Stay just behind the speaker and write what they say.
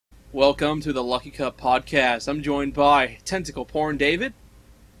Welcome to the Lucky Cup podcast. I'm joined by Tentacle Porn David,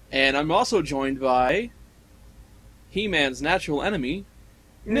 and I'm also joined by He-Man's natural enemy,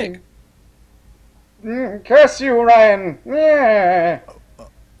 Nick. Curse you, Ryan! Yeah.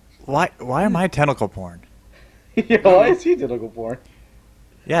 Why am I tentacle porn? Why is he tentacle porn?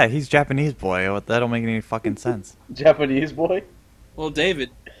 Yeah, he's Japanese boy. That don't make any fucking sense. Japanese boy? Well, David,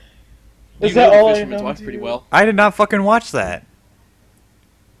 Is you that know all the I Fisherman's know Wife to pretty you? well. I did not fucking watch that.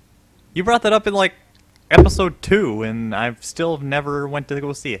 You brought that up in like episode 2, and I've still never went to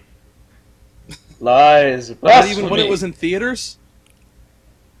go see it. Lies. Not Blasphemy. even when it was in theaters?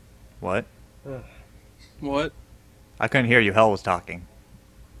 What? What? I couldn't hear you. Hell was talking.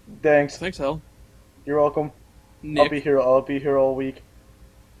 Thanks. Thanks, hell. You're welcome. Nick. I'll be here all week.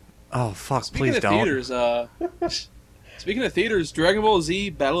 Oh fuck! Speaking Please of don't. theaters, speaking of theaters, Dragon Ball Z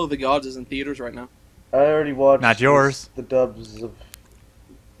Battle of the Gods is in theaters right now. I already watched Not yours. the dubs of...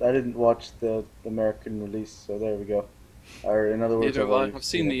 I didn't watch the American release, so there we go. Or in other words, Neither have I. already I've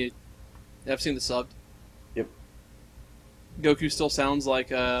seen it. I've seen the subbed. Yep. Goku still sounds like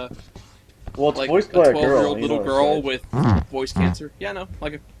Well, it's like voiced a by a girl. 12-year-old you little know girl what with voice cancer. Yeah, no.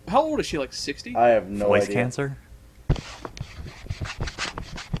 How old is she? Like 60? I have no Voice idea. cancer.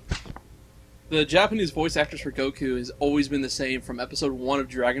 The Japanese voice actress for Goku has always been the same from episode 1 of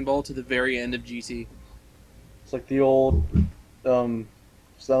Dragon Ball to the very end of GT. It's like the old,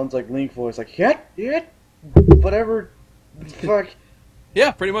 sounds like Link voice, like, whatever, fuck.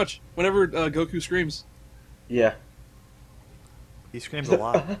 Yeah, pretty much. Whenever Goku screams. Yeah. He screams a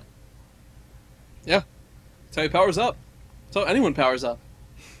lot. Yeah. That's how he powers up. So anyone powers up.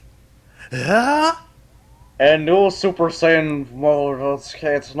 And no Super Saiyan mode,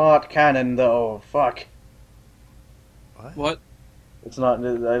 it's not canon though, fuck. What? It's not,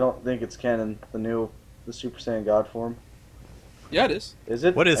 I don't think it's canon, the Super Saiyan God form. Yeah, it is. Is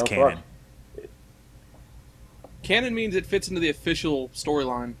it? What is Oh, canon? fuck. Canon means it fits into the official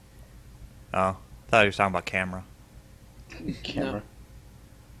storyline. Oh, I thought you were talking about camera. Camera.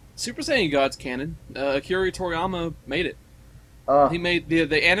 Super Saiyan God's canon. Akira Toriyama made it. He Uh, made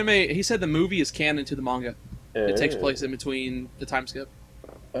the anime. He said the movie is canon to the manga. It takes place in between the time skip.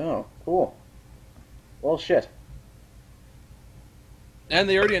 Oh, cool. Well, shit. And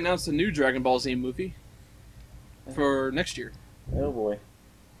they already announced a new Dragon Ball Z movie for next year. Oh boy.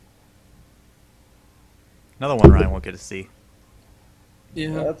 Another one Ryan won't get to see. Yeah,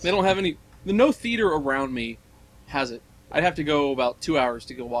 That's- they don't have any. No theater around me has it. I'd have to go about 2 hours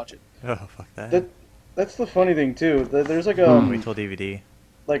to go watch it. Oh fuck that. That's the funny thing too. There's like Wait till DVD.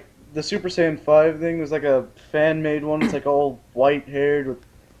 like the Super Saiyan 5 thing. There's like a fan made one. It's like all white haired with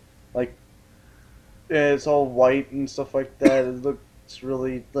like it's all white and stuff like that. It looks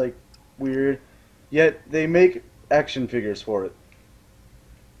really like weird. Yet they make action figures for it.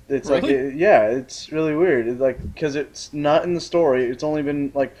 It's Really? like yeah, it's really weird. It's like because it's not in the story. It's only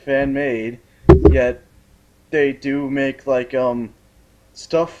been like fan made. Yet they do make like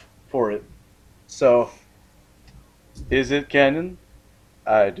stuff for it. So, is it canon?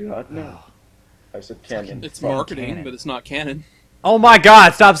 I do not know. I said canon. It's Fucking marketing, canon. but it's not canon. Oh my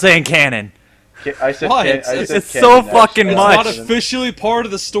god! Stop saying canon. I said Why? I said It's canon, so actually. fucking It's much. not officially part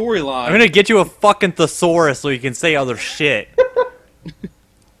of the storyline. I'm gonna get you a fucking thesaurus so you can say other shit.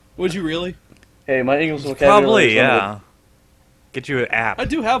 Would you really? Hey, my English vocabulary. Probably, is yeah. Get you an app.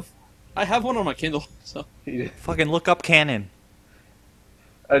 I have one on my Kindle. So limited. Fucking look up canon.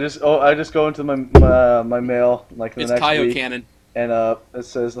 I just go into my mail like the it's next Kaio week, canon. and it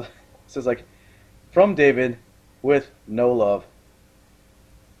says like from David with no love.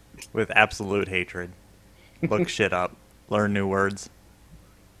 With absolute hatred. Look shit up. Learn new words.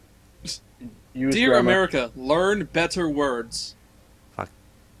 Use Dear grammar. America, learn better words.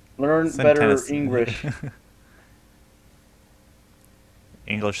 Learn Send better tennis. English.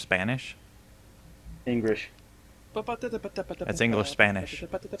 English Spanish? English. That's English Spanish.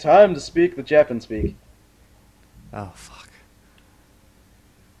 Time to speak the Japan speak. Oh fuck.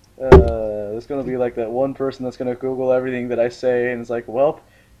 There's gonna be like that one person that's gonna Google everything that I say, and it's like, well,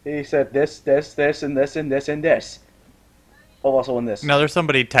 he said this, and this, and this, and this. Oh, also in this. No, there's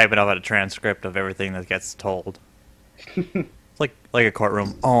somebody typing up a transcript of everything that gets told. It's like a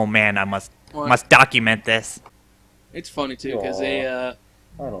courtroom. Oh man, I must document this. It's funny too because I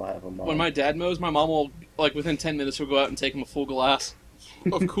don't have a mom. when my dad mows, my mom will like within 10 minutes will go out and take him a full glass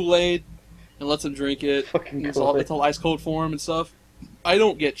of Kool-Aid and lets him drink it. Fucking And Kool-Aid. it's all ice cold for him and stuff. I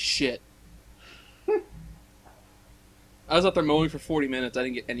don't get shit. I was out there mowing for 40 minutes. I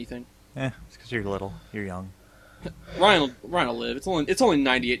didn't get anything. It's because you're little. You're young. Ryan will live. It's only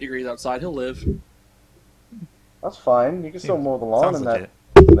 98 degrees outside. He'll live. That's fine. You can still mow the lawn Sounds in legit. that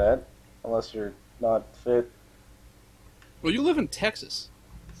that, unless you're not fit. Well, you live in Texas,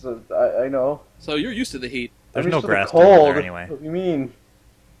 So I know. so you're used to the heat. There's I'm no used to the grass over cold. there anyway. What do you mean?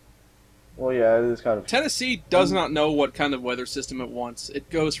 Well, yeah, it is kind of. Tennessee does not know what kind of weather system it wants. It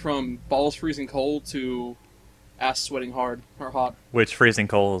goes from balls freezing cold to ass sweating hard or hot. Which freezing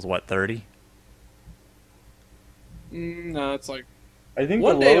cold is what, 30? No, it's like I think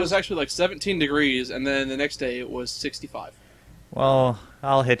one the day it lowest- was actually like 17 degrees, and then the next day it was 65. Well,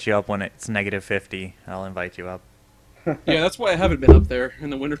 I'll hit you up when it's negative 50. I'll invite you up. Yeah, that's why I haven't been up there in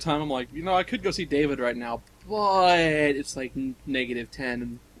the wintertime. I'm like, I could go see David right now, but it's like negative 10,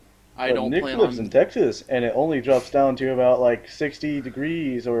 and I But don't Nick plan lives on. in Texas, and it only drops down to about like 60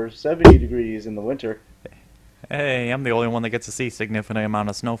 degrees or 70 degrees in the winter. Hey, I'm the only one that gets to see significant amount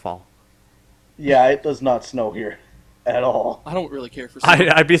of snowfall. Yeah, it does not snow here at all. I don't really care for snow.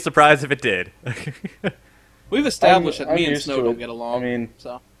 I'd be surprised if it did. We've established I'm that me and used snow to don't it. get along. I mean,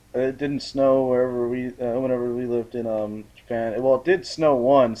 so it didn't snow whenever we lived in Japan. Well, it did snow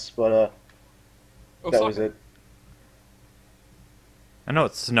once, but that was it. I know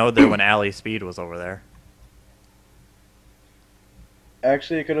it snowed there when Allie Speed was over there.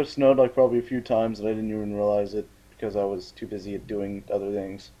 Actually, it could have snowed like probably a few times, and I didn't even realize it because I was too busy at doing other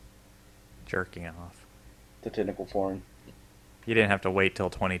things. Jerking off. The technical porn. You didn't have to wait till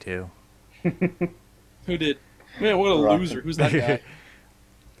 22. who did? Man, what a Rock. loser! Who's that guy?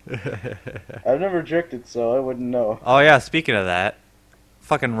 I've never jerked it, so I wouldn't know. Oh yeah, speaking of that,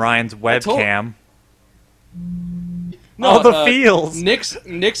 fucking Ryan's webcam. No, the feels. Nick's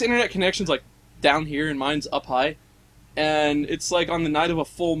internet connection's like down here, and mine's up high, and it's like on the night of a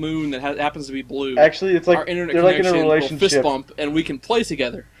full moon that happens to be blue. Actually, it's like our internet they're like in a connection will fist relationship. bump, and we can play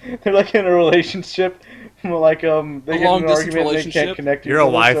together. They're like in a relationship. Like they get in an long-distance argument and they relationship? can't connect. to You're a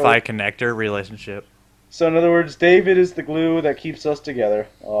each other, Wi-Fi connector relationship. So in other words, David is the glue that keeps us together.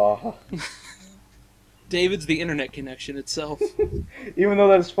 Aw. David's the internet connection itself. Even though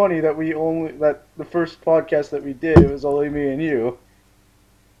that's funny that the first podcast that we did, it was only me and you.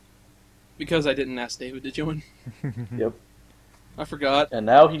 Because I didn't ask David to join. Yep. I forgot. And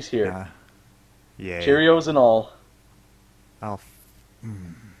now he's here. Yeah. Cheerios and all. Oh,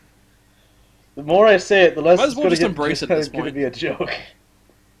 The more I say it, the less Might as it's well going just embrace it at this to point. be a joke.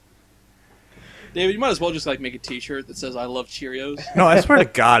 David, you might as well just like make a T-shirt that says "I love Cheerios." no, I swear to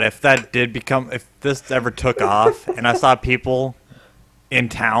God, if this ever took off, and I saw people in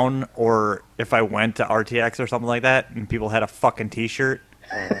town, or if I went to RTX or something like that, and people had a fucking T-shirt,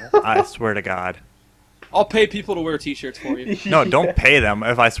 I swear to God. I'll pay people to wear T-shirts for you. No, don't pay them.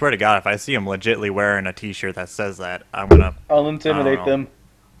 If I swear to God, if I see them legitly wearing a T-shirt that says that, I'm gonna. I'll intimidate I don't know. them.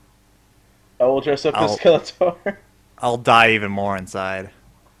 I will dress up as I'll- Skeletor. I'll die even more inside.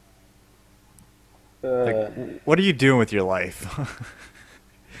 Like, what are you doing with your life?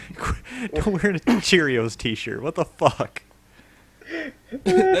 Don't wear a Cheerios T-shirt. What the fuck?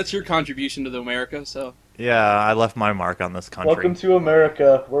 That's your contribution to the America. So Yeah, I left my mark on this country. Welcome to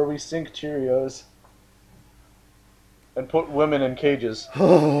America, where we sink Cheerios and put women in cages.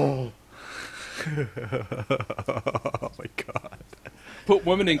 Oh my God. put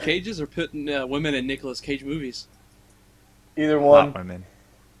women in cages or put women in Nicolas Cage movies. Either one. Hot women.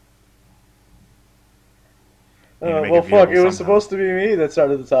 Need to make Well, it fuck. It beautiful was somehow. supposed to be me that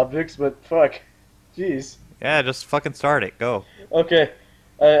started the topics, but fuck. Jeez. Yeah, just fucking start it. Go. Okay,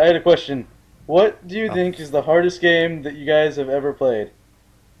 I had a question. What do you Oh. think is the hardest game that you guys have ever played?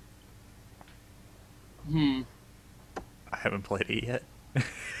 Hmm. I haven't played it yet.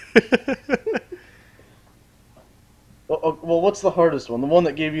 Well, what's the hardest one? The one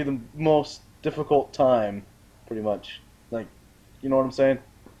that gave you the most difficult time, pretty much. Like, you know what I'm saying?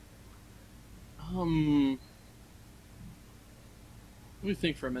 Let me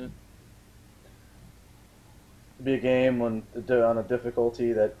think for a minute. It'd be a game on a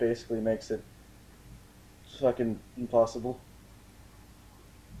difficulty that basically makes it fucking impossible.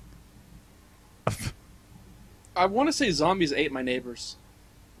 I want to say Zombies Ate My Neighbors.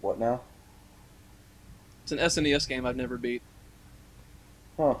 What now? It's an SNES game I've never beat.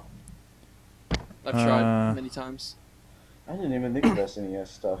 Huh. I've tried many times. I didn't even think of SNES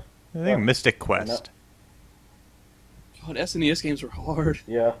stuff. I think Mystic Quest. God, SNES games were hard.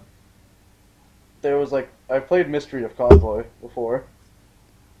 Yeah. There was I played Mystery of Convoy before.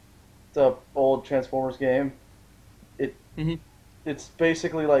 It's a old Transformers game. It's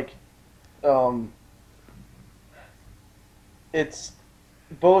basically it's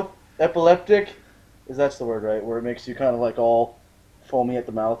both epileptic, is that's the word, right? Where it makes you kind of all foamy at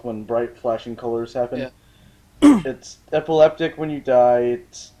the mouth when bright flashing colors happen. Yeah. It's epileptic when you die.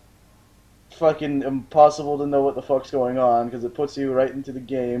 It's fucking impossible to know what the fuck's going on because it puts you right into the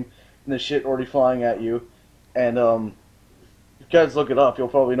game and the shit already flying at you. And if you guys look it up, you'll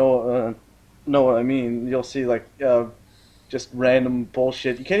probably know what I mean. You'll see like just random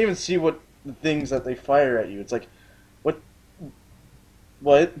bullshit. You can't even see what the things that they fire at you. It's like, what?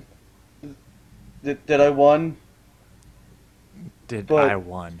 Did I won? I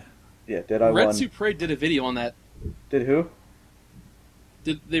won? Yeah, did I Red won? Supre did a video on that. Did who?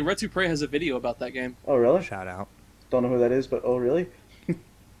 The Red Supre has a video about that game. Oh, really? Shout out. Don't know who that is, but oh, really?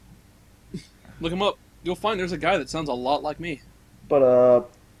 Look him up. You'll find there's a guy that sounds a lot like me. But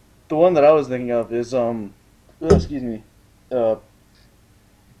the one that I was thinking of is excuse me,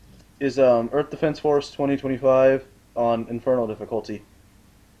 is Earth Defense Force 2025 on Inferno difficulty.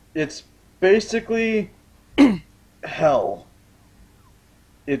 It's basically hell.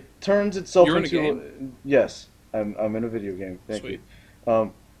 It turns itself You're in into a game? Yes, I'm in a video game. Thank Sweet.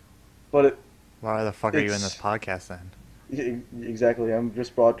 you. But Why the fuck are you in It's- this podcast then? exactly, I'm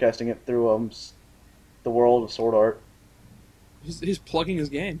just broadcasting it through the world of Sword Art. He's plugging his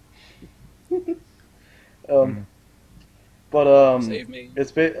game. But Save me.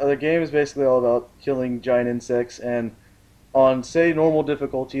 the game is basically all about killing giant insects, and on say normal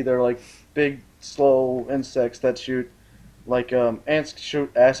difficulty, they're like big, slow insects that shoot like ants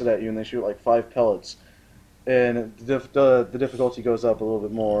shoot acid at you, and they shoot like 5 pellets. And the difficulty goes up a little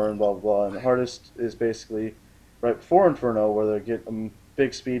bit more, and blah blah blah. And the hardest is basically right before Inferno, where they get a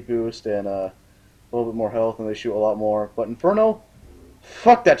big speed boost and a little bit more health, and they shoot a lot more. But Inferno,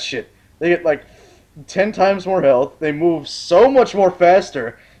 fuck that shit. They get like 10 times more health. They move so much more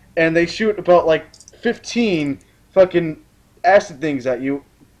faster, and they shoot about like 15 fucking acid things at you,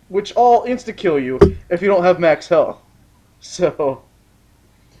 which all insta kill you if you don't have max health. So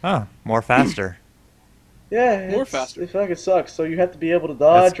Oh, more faster. yeah, More faster. It fucking sucks. So you have to be able to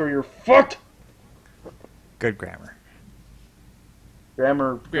dodge, or you're fucked. Good grammar.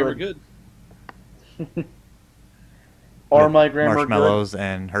 Grammar Good. Are With my grammar marshmallows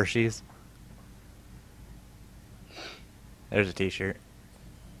and Hershey's. There's a T-shirt.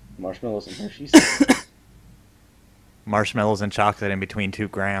 good? Marshmallows and Hershey's. Marshmallows and chocolate in between 2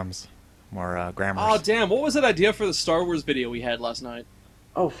 grams. More grammars. Oh damn! What was that idea for the Star Wars video we had last night?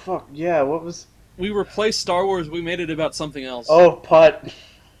 Oh fuck yeah! What was? We replaced Star Wars. We made it about something else. Oh, pot.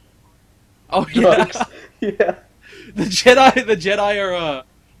 Oh yeah. Drugs. Yeah. The Jedi are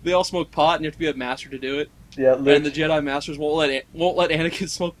they all smoke pot, and you have to be a master to do it. Yeah. Luke. And the Jedi masters won't let Anakin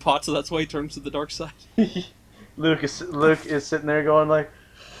smoke pot, so that's why he turns to the dark side. Luke is sitting there going like,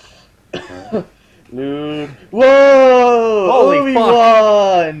 Luke. Whoa! Holy fuck.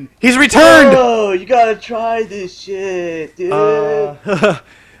 Obi-Wan! He's returned! Whoa! You gotta try this shit, dude.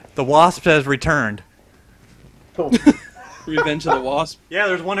 The Wasp has returned. Revenge of the Wasp. Yeah,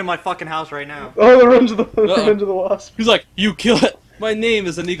 there's one in my fucking house right now. Oh, the Revenge of the Wasp. He's like, you killed it. My name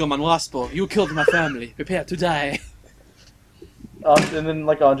is Inigo Manwaspo. You killed my family. Prepare to die. And then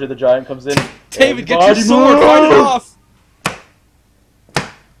like Andre the Giant comes in. David, get your Everybody sword. move! Fight it off.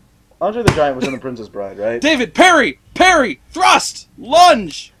 Andre the Giant was in The Princess Bride, right? David, parry, thrust,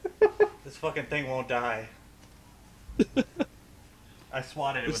 lunge. This fucking thing won't die. I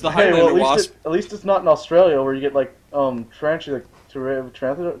swatted it It's with the my- Highlander Hey, well, Wasp. at least it's not in Australia where you get like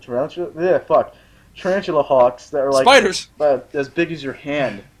tarantula hawks that are like Spiders. as big as your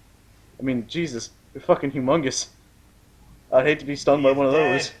hand. I mean, Jesus, they're fucking humongous. I'd hate to be stung by He's one of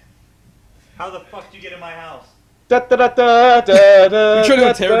dead. those. How the fuck did you get in my house? Da, da, da, da, da, da, You trying to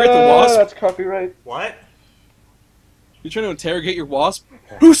interrogate the wasp? That's copyright. What? You trying to interrogate your wasp?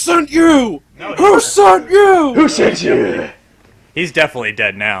 Who sent you? No, Who sent you? Who sent you? He's definitely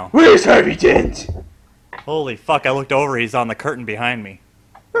dead now. Where's Harvey Dent? Holy fuck, I looked over, he's on the curtain behind me.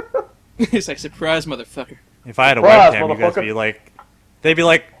 He's like, surprise, motherfucker. If I had a Surprise, webcam, you guys would motherfucker. be like... They'd be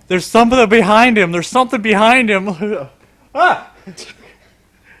like, there's something behind him, there's something behind him. Ah!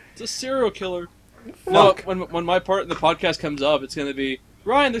 It's a serial killer. No, when my part in the podcast comes up, it's gonna be,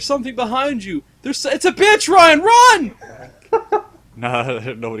 Ryan, there's something behind you. It's a bitch, Ryan, run! No,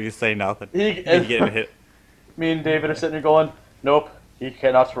 nobody can say nothing. He- You get hit. Me and David are sitting there going, nope, he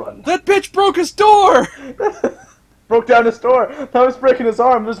cannot run. That bitch broke his door! Broke down his door. Now he's breaking his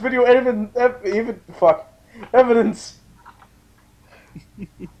arm. There's video evidence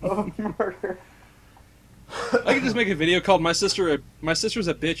of murder. I could just make a video called My Sister's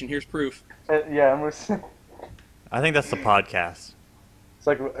a Bitch and Here's Proof. Yeah, and it's I think that's the podcast.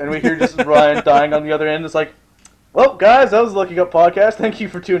 like, and we hear just Ryan dying on the other end. It's like, well, guys, that was the Looking Up podcast. Thank you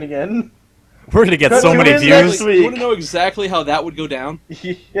for tuning in. We're gonna get Cut so to many his views. next week. You want to know exactly how that would go down?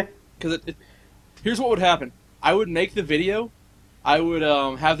 Yeah. Because here's what would happen. I would make the video, I would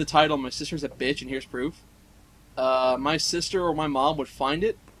have the title "My Sister's a Bitch" and here's proof. My sister or my mom would find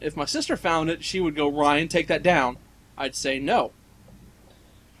it. If my sister found it, she would go, "Ryan, take that down." I'd say no.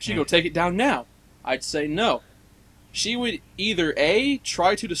 She'd go, "Take it down now." I'd say no. She would either A,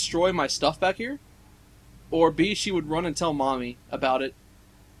 try to destroy my stuff back here, or B, she would run and tell Mommy about it.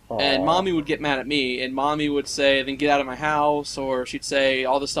 And Aw. Mommy would get mad at me, and Mommy would say, "Then get out of my house," or she'd say,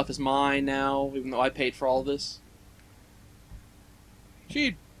 "All this stuff is mine now, even though I paid for all of this."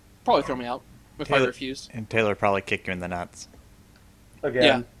 She'd probably throw me out if I refused. And Taylor would probably kick you in the nuts.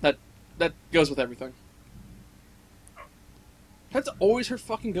 Again. Yeah, that goes with everything. That's always her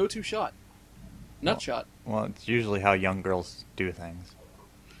fucking go-to shot. Nut shot. Well, it's usually how young girls do things.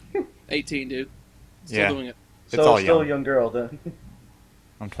 18, dude. Still Yeah. doing it. It's So all still young. a young girl then.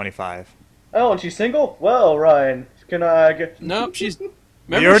 I'm 25. Oh, and she's single? Well, Ryan, can I get... Nope, she's... We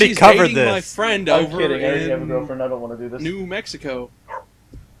Remember, already she's covered dating my this. friend I'm over kidding, I already have a in girlfriend, I don't want to do this. New Mexico.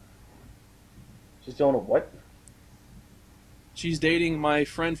 She's doing a what? She's dating my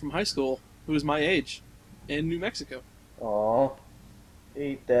friend from high school, who is my age, in New Mexico. Aw.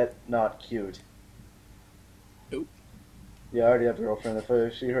 Ain't that not cute? Nope. Yeah, I already have a girlfriend.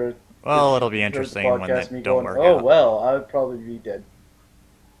 If she heard... Well, it'll be heard the interesting when podcast, that me don't going, work oh, out. well, I would probably be dead.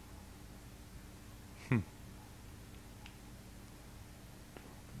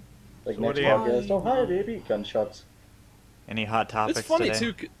 Like So next what do you- podcast, oh, hi, baby. Gunshots. Any hot topics It's funny, today?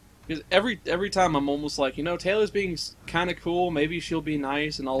 too, because every time I'm almost like, Taylor's being kind of cool. Maybe she'll be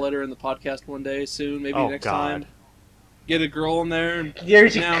nice, and I'll let her in the podcast one day soon. Maybe Oh, next God. time. Get a girl in there. And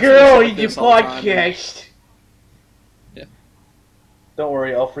There's now a she's girl like in your this all the time. podcast. Yeah. Don't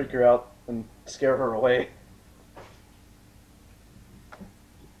worry, I'll freak her out and scare her away.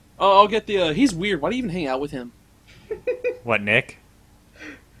 Oh, I'll get the, he's weird. Why do you even hang out with him? What, Nick?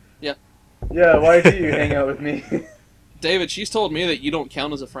 Yeah, why do you hang out with me? David, she's told me that you don't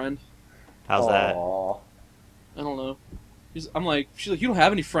count as a friend. How's that? Aw. I don't know. She's like, you don't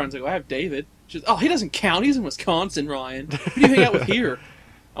have any friends. I go, I have David. She's, oh, he doesn't count. He's in Wisconsin, Ryan. Who do you hang out with here?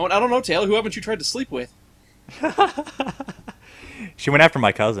 I went, I don't know, Taylor. Who haven't you tried to sleep with? She went after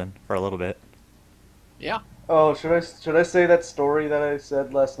my cousin for a little bit. Yeah, Oh, should I say that story that I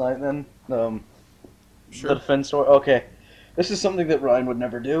said last night then? The sure. defense story? Okay. This is something that Ryan would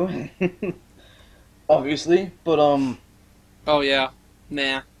never do. Obviously, but Oh, yeah.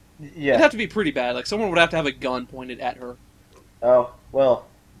 Nah. It'd yeah. have to be pretty bad. Like, someone would have to have a gun pointed at her. Oh, well.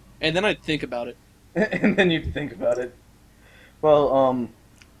 And then I'd think about it. And then you think about it. Well,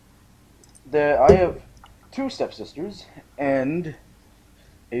 I have two stepsisters and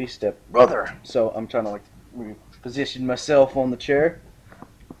a stepbrother. So I'm trying to like reposition myself on the chair.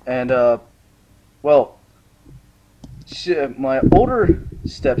 And well, my older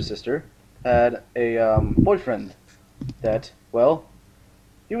stepsister had a boyfriend that, well,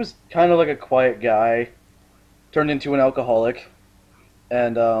 he was kind of like a quiet guy, turned into an alcoholic,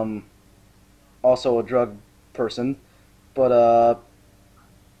 and also a drug person. But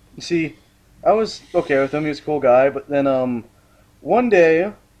you see, I was okay with him. He was a cool guy. But then one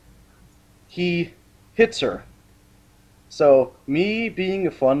day he hits her. So me being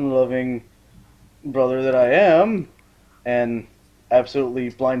a fun-loving brother that I am, and absolutely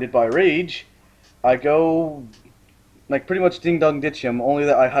blinded by rage, I go like pretty much ding-dong ditch him. Only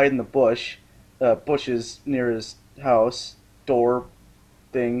that I hide in the bushes near his house door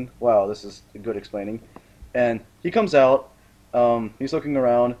thing. Wow, this is good explaining. And he comes out. He's looking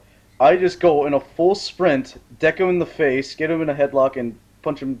around. I just go in a full sprint, deck him in the face, get him in a headlock, and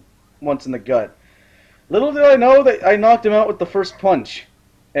punch him once in the gut. Little did I know that I knocked him out with the first punch.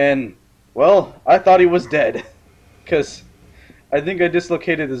 And, well, I thought he was dead. Because I think I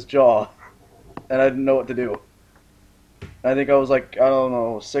dislocated his jaw. And I didn't know what to do. I think I was like, I don't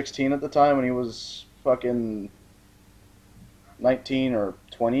know, 16 at the time, and he was fucking 19 or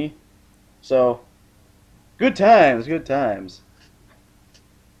 20. So, good times, good times.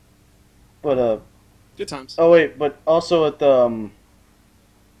 But, Good times. oh wait, but also at the,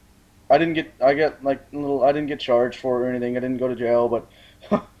 I didn't get charged for it or anything. I didn't go to jail, but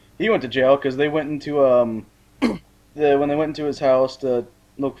he went to jail because they went into, when they went into his house to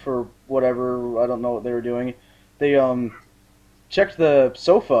look for whatever, I don't know what they were doing, they, checked the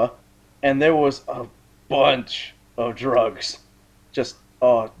sofa, and there was a bunch of drugs. Just,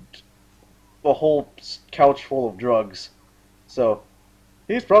 a whole couch full of drugs. So,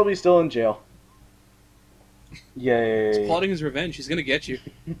 he's probably still in jail. Yay. He's plotting his revenge. He's gonna get you.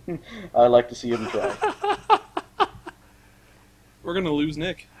 I like to see him try. We're gonna lose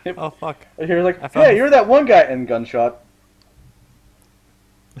Nick. Oh, fuck. You're like, I found- hey, you're that one guy in gunshot.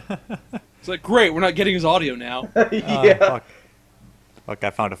 It's like, great, we're not getting his audio now. Yeah. Fuck. Look, I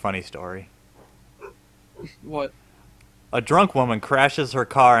found a funny story. What? A drunk woman crashes her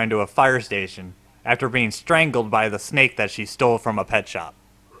car into a fire station after being strangled by the snake that she stole from a pet shop.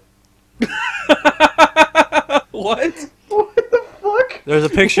 What? What the fuck? There's a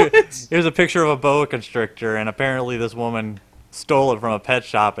picture. What? There's a picture of a boa constrictor, and apparently this woman stole it from a pet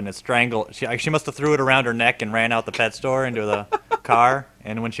shop and it strangled. She must have threw it around her neck and ran out the pet store into the car,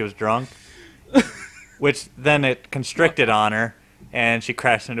 and when she was drunk, which then it constricted on her, and she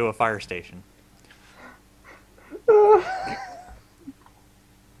crashed into a fire station.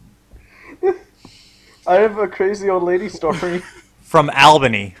 I have a crazy old lady story. From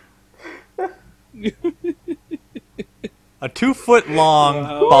Albany. A 2-foot-long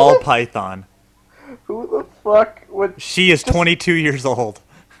Wow. ball python. Who the fuck would She is 22 years old.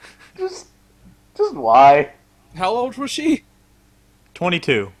 just why? How old was she?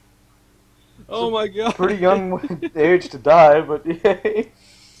 22. Oh my god. Pretty young age to die, but yay.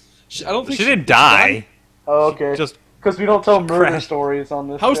 I don't think She didn't die. Oh, okay. Just because we don't tell murder crash. stories on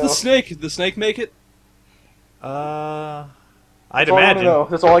this How's show. the snake? Did the snake make it? I'd That's all I wanna imagine. know.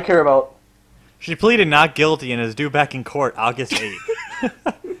 That's all I care about. She pleaded not guilty and is due back in court August 8th.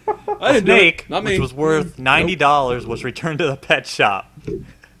 I didn't Snake, do it. Not me. which was worth $90, was returned to the pet shop.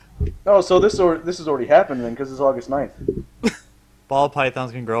 Oh, so this has already happened then, because it's August 9th. Ball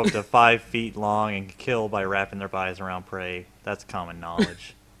pythons can grow up to 5 feet long and kill by wrapping their bodies around prey. That's common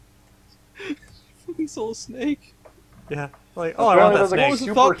knowledge. Fucking soul snake. Yeah. Like, oh, I want that Apparently snake. was the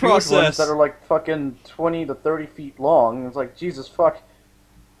super thought huge process? ones that are like fucking 20 to 30 feet long. And it's like, Jesus fuck.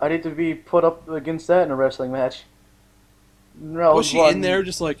 I need to be put up against that in a wrestling match. No, Was she in there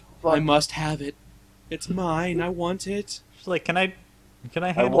just like, I Fuck. must have it. It's mine. I want it. She's like, can I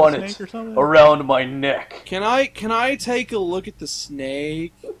I handle want the snake it or something? around my neck. Can I take a look at the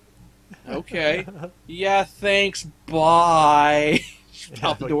snake? Okay. Yeah, thanks. Bye.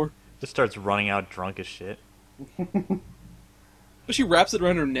 Out the door. Just starts running out drunk as shit. But she wraps it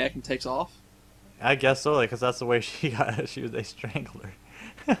around her neck and takes off. I guess so, because that's the way they strangled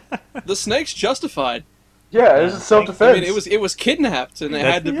her. The snake's justified. Yeah, it's just self-defense. I mean, it was kidnapped and it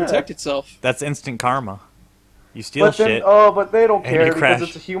had to Yeah. protect itself. That's instant karma. You steal But then, shit. but they don't and care you because crash.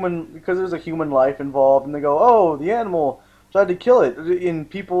 it's a human. Because there's a human life involved, and they go, "Oh, the animal tried to kill it." And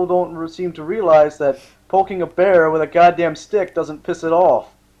people don't seem to realize that poking a bear with a goddamn stick doesn't piss it off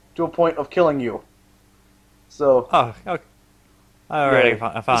to a point of killing you. So, Oh, okay. Alright, Yeah.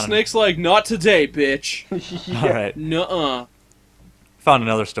 I The found him. snake's like, not today, bitch. yeah. Alright, Nuh-uh. found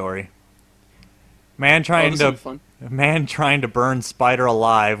another story. Man Oh, trying this will be to fun. man trying to burn spider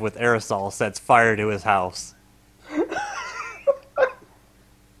alive with aerosol sets fire to his house.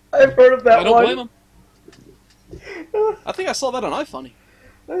 I've heard of that I don't one. blame him. I think I saw that on iFunny.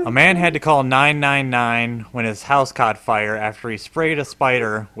 A man had to call 999 when his house caught fire after he sprayed a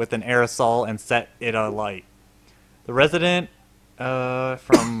spider with an aerosol and set it alight. The resident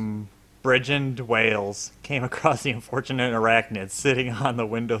from Bridgend, Wales, came across the unfortunate arachnid sitting on the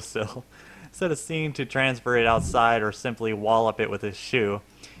windowsill. Instead of seeking to transfer it outside or simply wallop it with his shoe,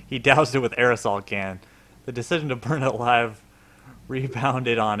 he doused it with aerosol can. The decision to burn it alive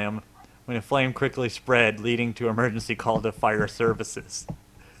rebounded on him when a flame quickly spread, leading to emergency call to fire services.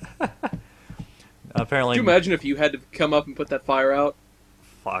 Apparently, Could you imagine if you had to come up and put that fire out?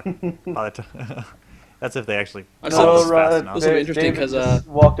 fuck. By the that's if they actually. I did saw this this- fast enough. this will be interesting David 'cause, just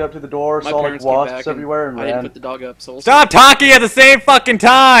walked up to the door, My saw like parents came wasps back and everywhere, and I didn't ran. put the dog up, so we'll Stop talking at the same fucking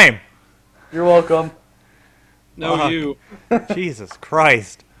time! You're welcome. see. No, Fuck. you. Jesus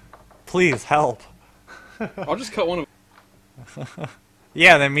Christ! Please help. I'll just cut one of.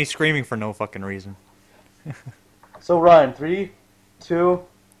 Yeah, then me screaming for no fucking reason. So Ryan, 3, 2,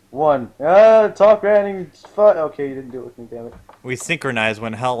 1. Talk ranting. Okay, you didn't do it with me, damn it. We synchronize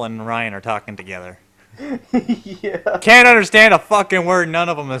when Hel and Ryan are talking together. Yeah. Can't understand a fucking word none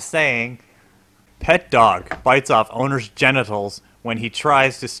of them is saying. Pet dog bites off owner's genitals when he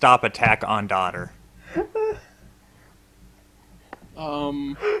tries to stop attack on daughter.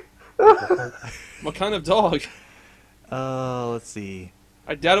 What kind of dog? Let's see.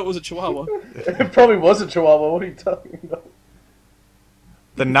 I doubt it was a Chihuahua. It probably was a Chihuahua. What are you talking about?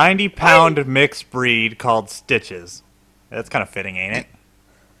 The 90-pound mixed breed called Stitches. That's kind of fitting, ain't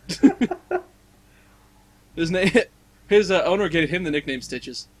it? His owner gave him the nickname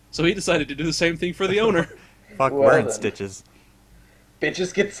Stitches, so he decided to do the same thing for the owner. Fuck, Well we're in then. Stitches.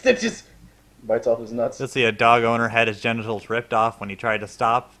 Bitches get stitches. Bites off his nuts. Let's see, a dog owner had his genitals ripped off when he tried to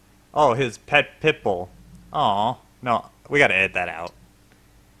stop. Oh, his pet pit bull. Aw. No, we gotta edit that out.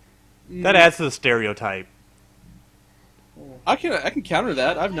 That adds to the stereotype. I can counter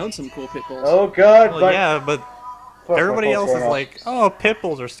that. I've known some cool pit bulls. Oh God! Well, yeah, but Plus, my Everybody phone's else going is off. like, "Oh, pit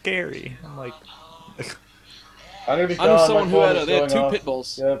bulls are scary." I'm like, I'm gonna be I know gone. someone My who phone had is they had going 2 off. pit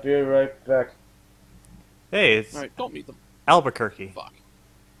bulls. Yeah, be right back. "Hey, it's All right, don't meet them. Albuquerque." Fuck.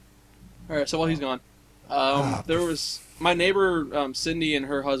 All right, so while he's gone, Ah, there was my neighbor Cindy and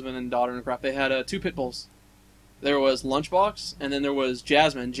her husband and daughter and crap. They had 2 pit bulls. There was Lunchbox, and then there was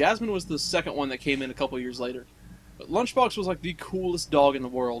Jasmine. Jasmine was the second one that came in a couple years later. But Lunchbox was like the coolest dog in the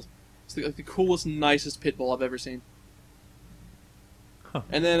world. It's like the coolest, nicest pit bull I've ever seen. Huh.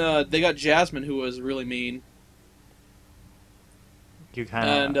 And then they got Jasmine, who was really mean. You kind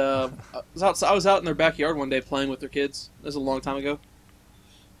And of. I was out in their backyard one day playing with their kids. This was a long time ago.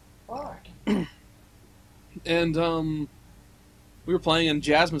 Fuck. And we were playing, and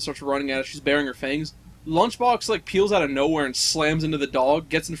Jasmine starts running at us. She's baring her fangs. Lunchbox like peels out of nowhere and slams into the dog,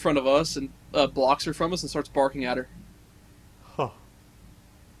 gets in front of us, and blocks her from us and starts barking at her. Huh.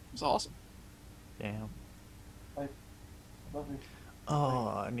 It was awesome. Damn. Love you.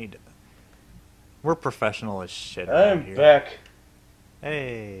 Oh, I need. We're professional as shit. I'm around here. back.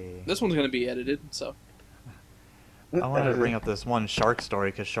 Hey. This one's gonna be edited, so I wanted to bring up this one shark story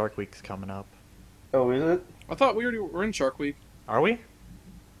because Shark Week's coming up. Oh, is it? I thought we already were in Shark Week. Are we?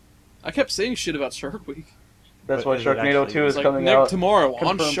 I kept saying shit about Shark Week. That's But why is it Sharknado actually- 2 is It's like coming out. tomorrow on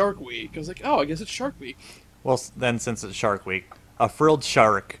Confirmed. Shark Week. I was like, oh, I guess it's Shark Week. Well, then since it's Shark Week, a frilled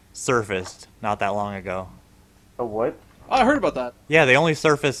shark surfaced not that long ago. A what? Oh, I heard about that. Yeah, they only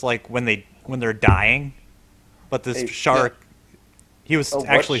surface like when they're dying, but this Hey, shark, he was A what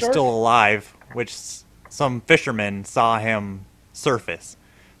actually shark? still alive, which some fishermen saw him surface.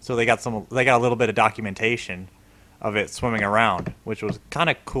 So they got a little bit of documentation of it swimming around, which was kind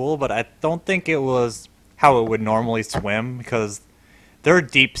of cool, but I don't think it was how it would normally swim because they're a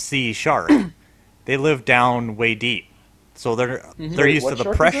deep sea shark. They live down way deep. So they're Wait, used what to the shark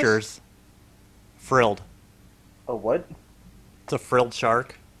is this? pressures. Frilled. A what? It's a frilled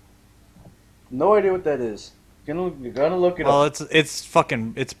shark. No idea what that is. You're gonna look it Well, up.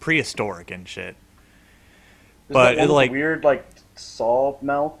 it's prehistoric and shit. Is but that one it with like the weird like saw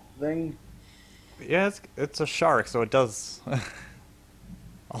mouth thing? yeah, it's a shark, so it does.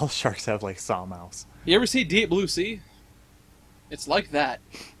 All sharks have like sawmouths, You ever see Deep Blue Sea? It's like that.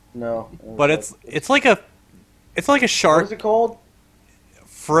 No. but it's like a What shark is it called?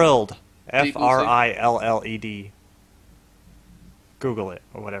 frilled. Deep Blue Sea? Frilled. Google it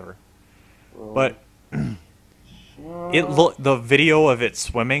or whatever. But the video of it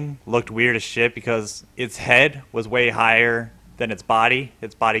swimming looked weird as shit because its head was way higher than its body.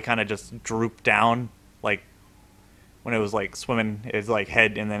 Its body kind of just drooped down, like when it was like swimming. Its like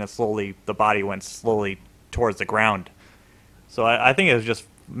head, and then the body went slowly towards the ground. So I think it was just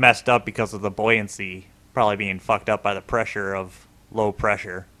messed up because of the buoyancy, probably being fucked up by the pressure of low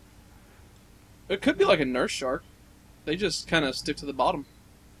pressure. It could be like a nurse shark. They just kind of stick to the bottom.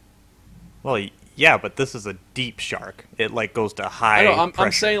 Well, yeah, but this is a deep shark. It like goes to I high know. I'm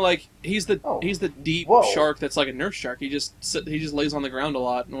pressure. saying like he's the Oh. deep Whoa. shark that's like a nurse shark. He just lays on the ground a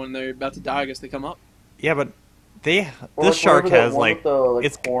lot, and when they're about to die, I guess they come up. Yeah, but this Or shark whatever that has one like with the, like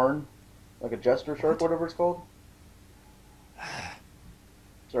it's horn, like a jester shark, whatever it's called.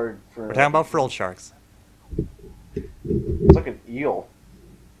 Sorry for. we're talking about frilled sharks. It's like an eel.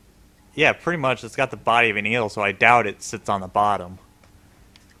 Yeah, pretty much. It's got the body of an eel, so I doubt it sits on the bottom.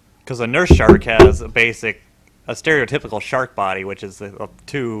 Because a nurse shark has a stereotypical shark body, which is the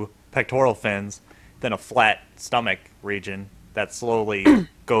 2 pectoral fins, then a flat stomach region that slowly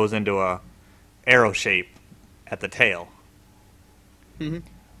goes into a arrow shape at the tail. Mhm.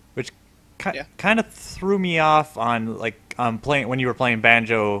 Which Yeah. kind of threw me off on playing when you were playing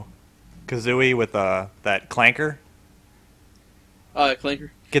Banjo Kazooie with that clanker. Clanker.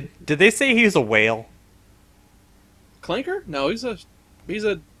 Did they say he was a whale? Clanker? No, he's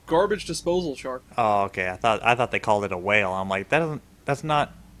a garbage disposal shark. Oh, okay. I thought they called it a whale. I'm like, that's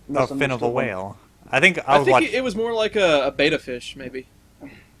not a fin of a Misunderstood one. whale. I think I was think watching. it was more like a beta fish, maybe.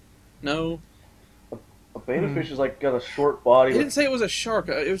 No, A beta fish is like got a short body. he didn't With, say it was a shark.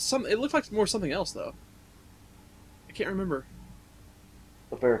 It was some. It looked like more something else though. I can't remember.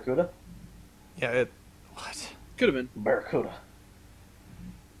 a barracuda. Yeah, what? Could have been. Barracuda.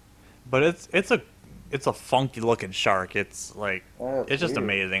 But it's a funky looking shark. It's like That's it's just weird.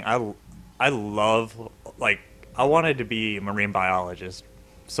 amazing. I love I wanted to be a marine biologist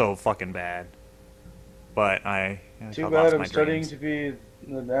so fucking bad, but I Too lost bad I'm my studying dreams. to be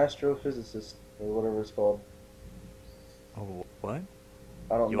an astrophysicist or whatever it's called. Oh, what?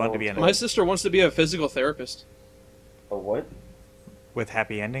 I don't You know. want to what be it's an- My sister wants to be a physical therapist. called. A what? With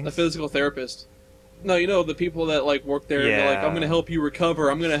happy endings? A physical therapist. No, the people that like work there and they're like, Yeah. I'm gonna help you recover.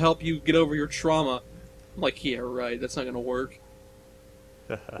 I'm gonna help you get over your trauma. I'm like, yeah, right. That's not gonna work.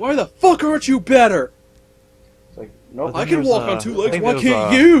 Why the fuck aren't you better? It's like, nope. I can walk on two legs. think Why there was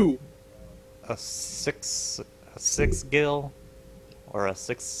can't you? a six gill or a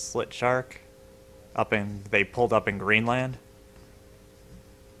six slit shark they pulled up in Greenland.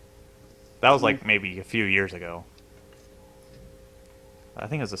 That was like maybe a few years ago. I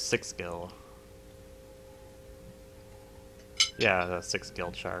think it was a six gill. Yeah, a six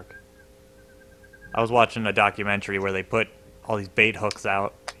gilled shark. I was watching a documentary where they put all these bait hooks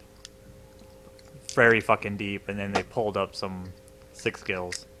out very fucking deep, and then they pulled up some six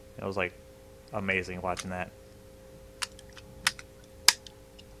gills. It was like amazing watching that.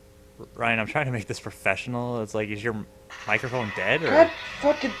 Ryan, I'm trying to make this professional. It's like, is your microphone dead? Or? God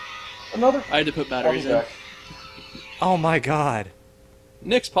fucking another. I had to put batteries in. Oh my god.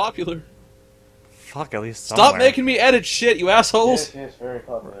 Nick's popular. Fuck, at least somewhere. Stop making me edit shit, you assholes! Yes, very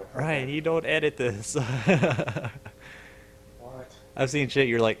popular. Ryan, you don't edit this. What? I've seen shit,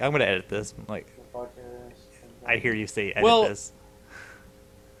 you're like, I'm gonna edit this. I'm like, The fuck is- I hear you say edit Well, this.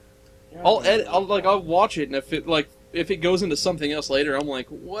 I'll edit. I'll watch it, and if it goes into something else later, I'm like,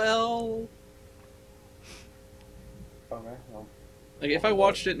 well, Okay, well, like if I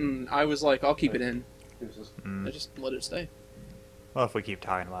watched it and I was like, I'll keep it in, deuces. Mm. I just let it stay. Well, if we keep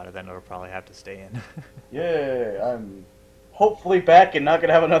talking about it, then it'll probably have to stay in. Yay! I'm hopefully back and not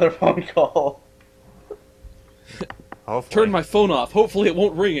gonna have another phone call. Hopefully. Turn my phone off. Hopefully, it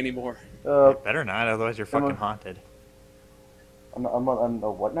won't ring anymore. Better not, otherwise you're fucking haunted. I'm on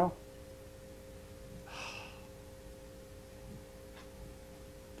what now?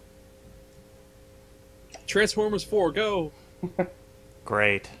 Transformers 4, go!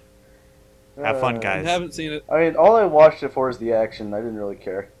 Great. Have fun, I guys. haven't seen it. I mean, all I watched it for is the action. I didn't really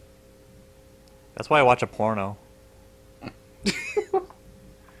care. That's why I watch a porno.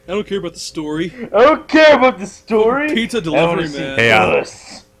 I don't care about the story. I don't care about the story. Pizza I delivery wanna see man. Hey,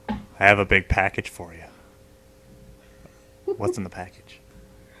 us. I have a big package for you. What's in the package?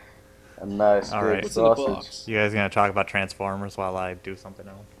 A nice All big right. What's in the sausage. box? You guys gonna talk about Transformers while I do something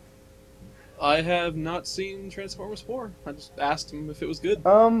else? I have not seen Transformers 4. I just asked him if it was good.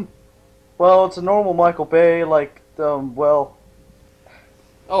 Well, it's a normal Michael Bay, well,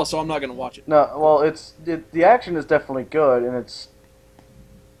 Oh, so I'm not gonna watch it. no, well, the action is definitely good, and it's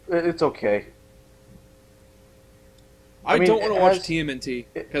okay. I mean, don't want it to watch has- TMNT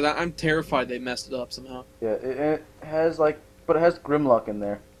because I'm terrified they messed it up somehow. Yeah, it has but it has Grimlock in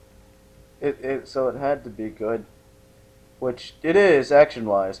there. So it had to be good, which it is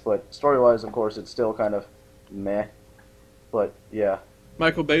action-wise, but story-wise, of course, it's still kind of meh. But yeah,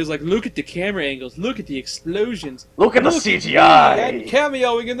 Michael Bay's like, look at the camera angles, look at the explosions, look at the look at CGI. me, and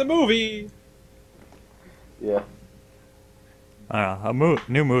cameoing in the movie. Yeah, I don't know.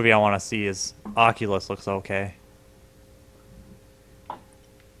 New movie I want to see is Oculus. Looks okay.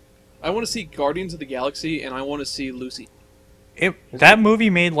 I want to see Guardians of the Galaxy, and I want to see Lucy. That movie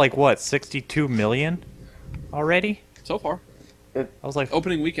made like what, 62 million already? So far, I was like,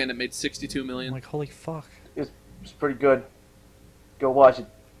 opening weekend, it made 62 I'm million. like, holy fuck. it's pretty good. Go watch it.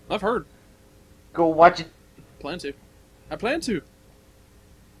 I've heard. Go watch it. Plan to. I plan to.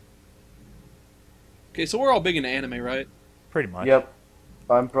 Okay, so we're all big into anime, right? Pretty much. Yep,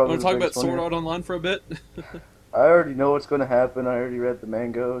 I'm probably. Want to the talk about biggest one Sword here. Art Online for a bit? I already know what's going to happen. I already read the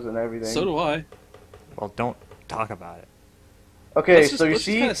mangoes and everything. So do I. Well, don't talk about it. Okay, Let's so you just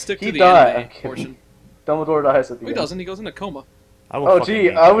see, kind of stick he to the died. anime portion. Dumbledore dies at the No, he end. doesn't. He goes into coma. I will Oh, fucking gee,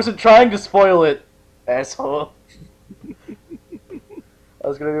 hate I you. wasn't trying to spoil it, asshole. I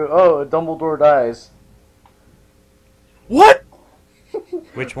was gonna go, Dumbledore dies. What?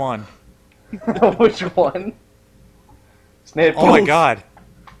 Which one? Which one? Snape. Oh my Both. god.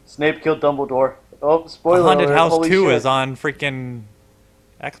 Snape killed Dumbledore. Oh, spoiler Haunted alert, House holy 2 shit. is on freaking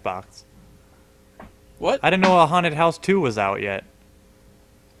Xbox. What? I didn't know a Haunted House 2 was out yet.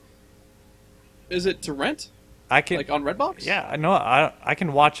 Is it to rent? I can, Like on Redbox? yeah, I know. I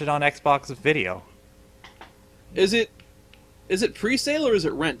can watch it on Xbox Video. Is it pre-sale or is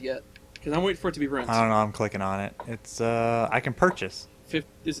it rent yet? Because I'm waiting for it to be rent. I don't know. I'm clicking on it. It's I can purchase.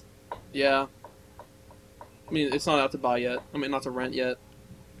 Yeah. I mean, it's not out to buy yet. I mean, not to rent yet.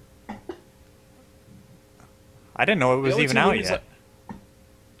 I didn't know it The was only even two out movies yet.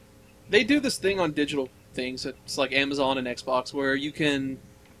 They do this thing on digital things. It's like Amazon and Xbox where you can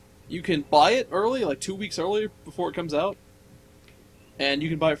buy it early, like 2 weeks early before it comes out, and you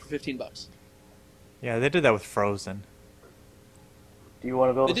can buy it for $15. Yeah, they did that with Frozen. Do you want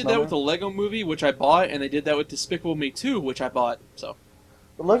to build They a did that with the snowman? Lego Movie, which I bought, and they did that with Despicable Me 2, which I bought. So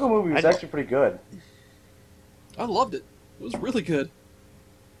The Lego movie was I- actually pretty good. I loved it. It was really good.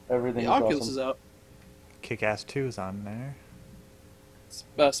 Everything The was Oculus awesome. is out. Kick-Ass 2's on there.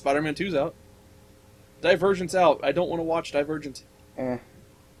 Spider-Man 2's out. Divergent's out. I don't want to watch Divergent. Eh.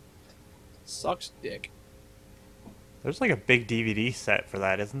 Sucks dick. There's like a big DVD set for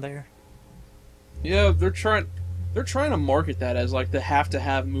that, isn't there? Yeah, they're trying to market that as like the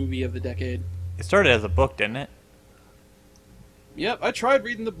have-to-have movie of the decade. It started as a book, didn't it? Yep, I tried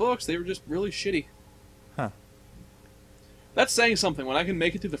reading the books. They were just really shitty. Huh. That's saying something. When I can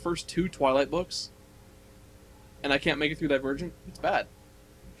make it through the first 2 Twilight books, and I can't make it through Divergent, it's bad.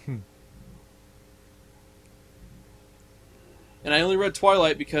 And I only read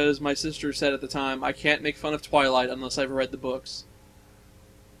Twilight because my sister said at the time, I can't make fun of Twilight unless I've read the books.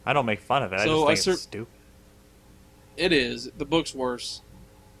 I don't make fun of it. So I just think it's stupid. It is. The book's worse.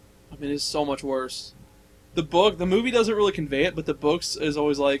 I mean, it's so much worse. The movie doesn't really convey it, but the books is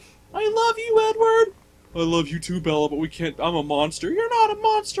always like, I love you, Edward! I love you too, Bella, but we can't... I'm a monster. You're not a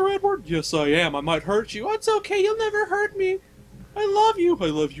monster, Edward! Yes, I am. I might hurt you. It's okay. You'll never hurt me. I love you. I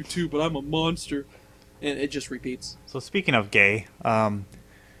love you too, but I'm a monster. And it just repeats. So speaking of gay, I'm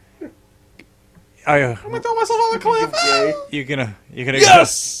gonna throw myself on the cliff! Gay. you're gonna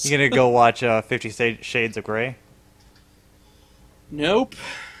Yes! you're gonna go watch 50 Shades of Grey? Nope.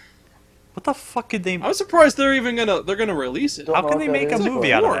 What the fuck could they? I'm surprised they're gonna release it. Don't How know can what they that make a is.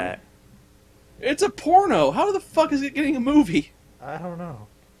 movie out of Porn. that? It's a porno. How the fuck is it getting a movie? I don't know.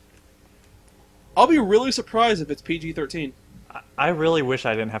 I'll be really surprised if it's PG-13. I really wish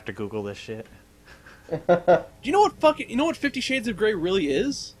I didn't have to Google this shit. Do you know what 50 Shades of Grey really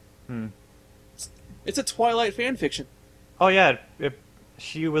is? It's a Twilight fan fiction. Oh yeah,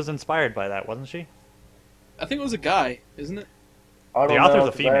 she was inspired by that, wasn't she? I think it was a guy, isn't it? I don't The author's know,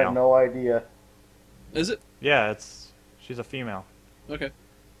 a 'cause I female. have no idea. Is it? Yeah, she's a female. Okay.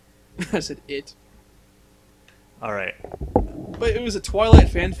 I said it. All right. But it was a Twilight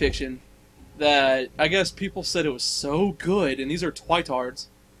fan fiction that I guess people said it was so good, and these are twitards.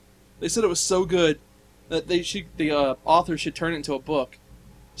 They said it was so good that the author should turn it into a book.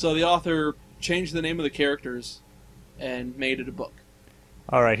 So the author changed the name of the characters and made it a book.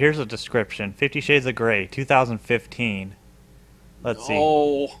 All right. Here's a description: 50 Shades of Grey, 2015. Let's see.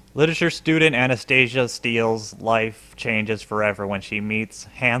 Oh, Literature student Anastasia Steele's life changes forever when she meets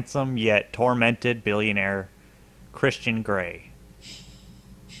handsome yet tormented billionaire Christian Grey.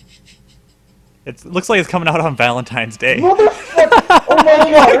 It looks like it's coming out on Valentine's Day. Motherfucker! Oh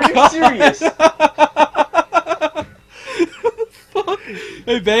my god, are you serious?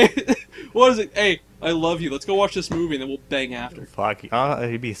 hey babe, what is it? Hey, I love you. Let's go watch this movie and then we'll bang after. Fuck,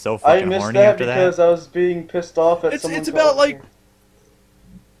 he'd be so I fucking missed horny that after because that. I was being pissed off at someone. It's about like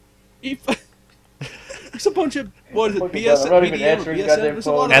there's a bunch of what is it? Look at BS, that, I'm not even BDM, answering BSM. goddamn There's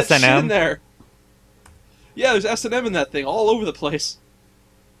a lot of that shit S&M? in there. Yeah, there's S&M in that thing all over the place.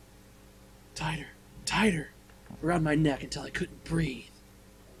 Tighter, tighter, around my neck until I couldn't breathe.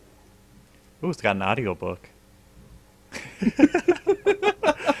 Ooh, it's got an audiobook.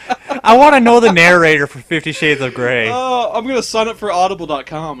 I want to know the narrator for 50 Shades of Grey. Oh, I'm gonna sign up for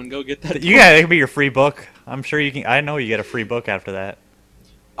Audible.com and go get that. You got it could be your free book. I'm sure you can. I know you get a free book after that.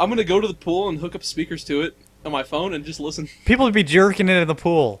 I'm gonna go to the pool and hook up speakers to it on my phone and just listen. People would be jerking it in the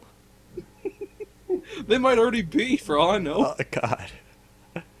pool. They might already be, for all I know. Oh God.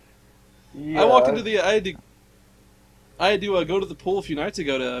 Yeah. I walked into the. I had to go to the pool a few nights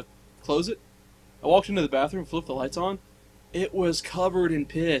ago to close it. I walked into the bathroom, flipped the lights on. It was covered in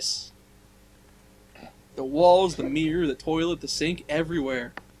piss. The walls, the mirror, the toilet, the sink,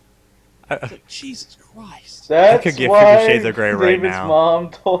 everywhere. It's like, Jesus Christ. That's could get why 50 Shades of Grey right David's now. mom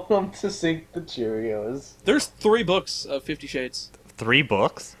told him to sink the Cheerios. There's 3 books of 50 Shades. 3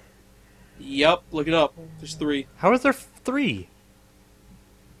 books? Yep, look it up. There's 3. How is there 3?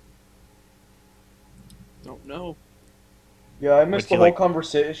 Don't know. Yeah, I missed Would the you whole like-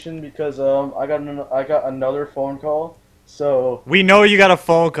 conversation because I got another phone call. So We know you got a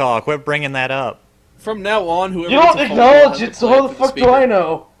phone call. Quit bringing that up. From now on, whoever you gets don't a phone call acknowledge has it. to So play how the through fuck do speaker. I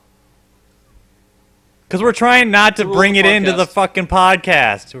know? Because we're trying not to The rules bring of it into the podcast. fucking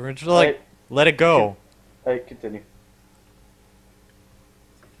podcast. We're just like, Right. let it go. Alright, continue.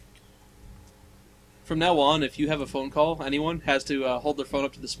 From now on, if you have a phone call, anyone has to hold their phone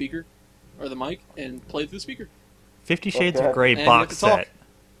up to the speaker or the mic and play through the speaker. 50 Shades Okay. of Grey And you box have to talk. set.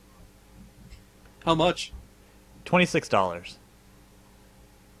 How much? $26.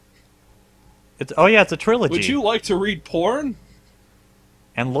 It's it's a trilogy. Would you like to read porn?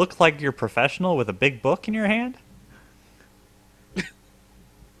 And look like you're professional with a big book in your hand?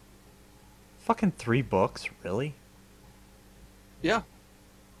 Fucking 3 books, really? Yeah.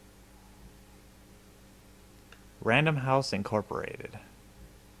 Random House Incorporated.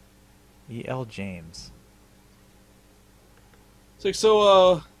 E.L. James. It's like,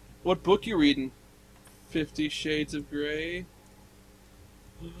 so, what book you reading? 50 Shades of Grey.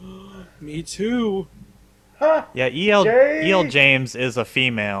 Me too. Ha! Yeah, E.L. Jay! E.L. James is a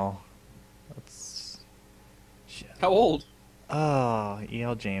female. That's... Shit. How old? Oh,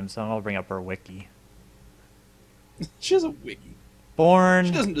 E.L. James. I'll bring up her wiki. She has a wiki. She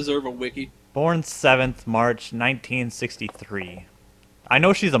Born doesn't deserve a wiki. 7th March 1963. I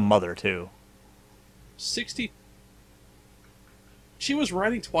know she's a mother too. 60. She was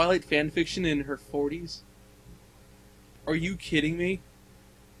writing Twilight fanfiction in her 40s? Are you kidding me?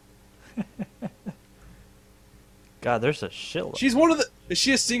 God, there's a shitload. She's one of the... Is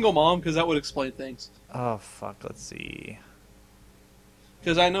she a single mom? Because that would explain things. Oh fuck, let's see.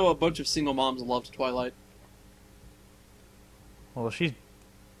 Because I know a bunch of single moms loved Twilight. Well, she's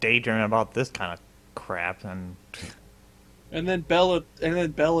daydreaming about this kind of crap, and And then Bella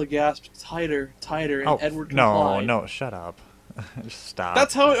gasped, tighter, tighter, and Edward complied. no, shut up. Just stop.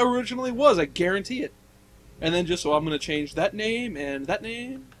 That's how it originally was, I guarantee it. And then just, I'm going to change that name and that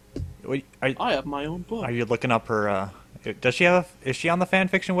name. Wait, I have my own book. are you looking up her? Does she have? Is she on the fan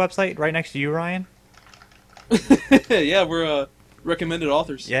fiction website right next to you, Ryan? Yeah, we're recommended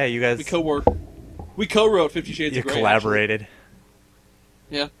authors. Yeah, you guys. We co-wrote 50 Shades You of Grey. collaborated. Actually.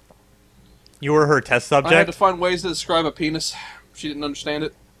 Yeah. You were her test I had to subject. find ways to describe a penis. She didn't understand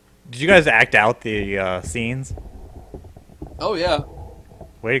it. Did you guys act out the scenes? Oh, yeah.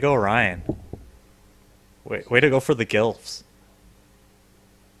 Way to go, Ryan. Way to go for the gilfs.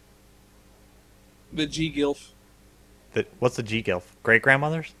 The G-Gilf. What's the G gilf? Great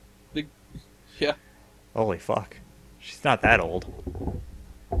grandmothers? Yeah. Holy fuck. She's not that old.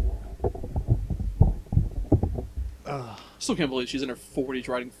 Still can't believe she's in her 40s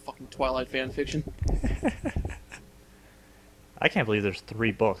writing fucking Twilight fanfiction. I can't believe there's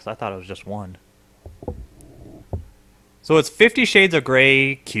 3 books. I thought it was just 1. So it's 50 Shades of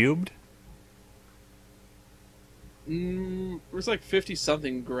Grey cubed? There's like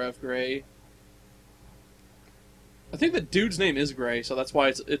 50-something Grey. I think the dude's name is Grey, so that's why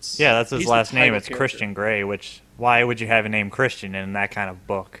it's Yeah, that's his he's the last name. title It's character. Christian Grey, which... Why would you have a name Christian in that kind of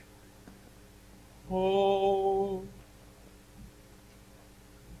book? Oh...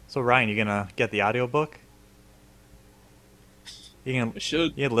 So, Ryan, you gonna get the audiobook? I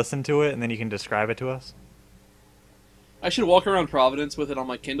should. You can listen to it, and then you can describe it to us? I should walk around Providence with it on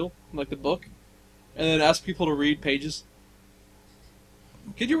my Kindle, like the book, and then ask people to read pages.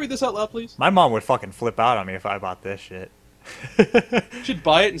 Could you read this out loud, please? My mom would fucking flip out on me if I bought this shit. You should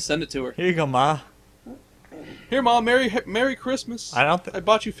buy it and send it to her. Here you go, Ma. Here, Mom, Merry Christmas. I I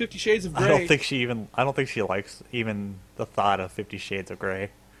bought you 50 Shades of Grey. I don't think she likes even the thought of 50 Shades of Grey.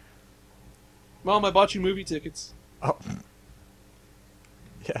 Mom, I bought you movie tickets. Oh.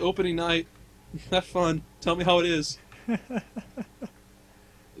 Yeah. Opening night. Have fun. Tell me how it is.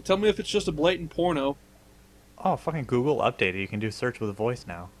 Tell me if it's just a blatant porno. Oh, fucking Google updated. You can do search with a voice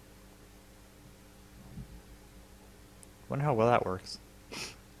now. Wonder how well that works.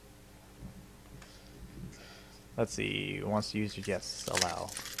 Let's see. Who wants to use your yes?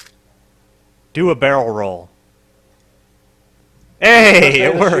 Allow. Do a barrel roll. Hey,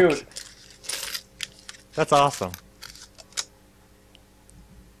 it worked. Shoot. That's awesome.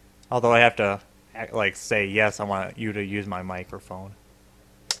 Although I have to say yes, I want you to use my microphone.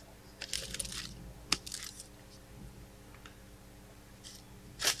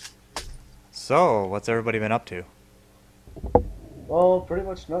 So, what's everybody been up to? Well, pretty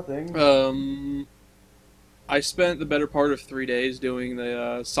much nothing. I spent the better part of 3 days doing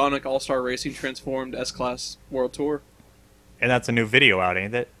the Sonic All-Star Racing Transformed S-Class World Tour. And that's a new video out,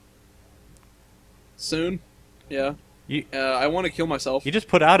 ain't it? Soon. Yeah. You I want to kill myself. you just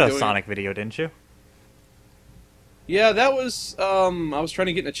put out a doing Sonic video, didn't you? Yeah, that was, I was trying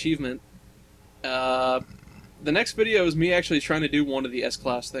to get an achievement. The next video is me actually trying to do one of the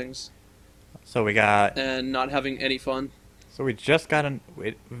S-Class things. So we got. And not having any fun. So we just got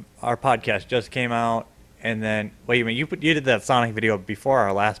our podcast just came out, and then wait a minute, you did that Sonic video before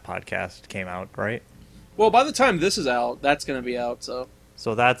our last podcast came out, right? Well, by the time this is out, that's going to be out, so...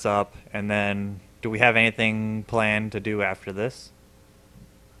 So that's up, and then do we have anything planned to do after this?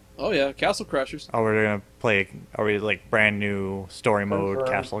 Oh yeah, Castle Crashers. Oh, we're gonna play. Are we like brand new story mode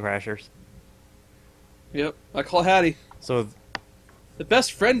Confirmed. Castle Crashers? Yep, I call Hattie. So The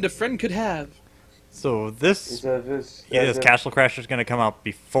best friend a friend could have. this is Castle Crashers gonna come out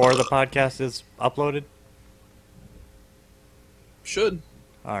before the podcast is uploaded? Should.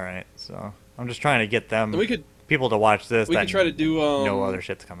 All right, so I'm just trying to get them And we could people to watch this. we that could try to do no other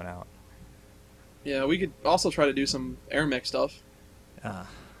shit's coming out. Yeah, we could also try to do some air mech stuff. Ah.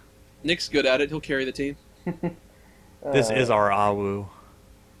 Nick's good at it. He'll carry the team. This is our Awu.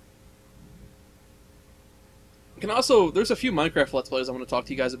 Can also, there's a few Minecraft Let's Plays I want to talk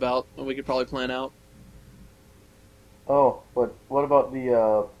to you guys about, and we could probably plan out. Oh, but what about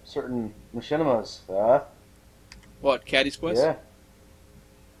the certain machinimas? What, Caddy's Quest? Yeah.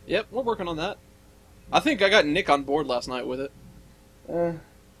 Yep, we're working on that. I think I got Nick on board last night with it.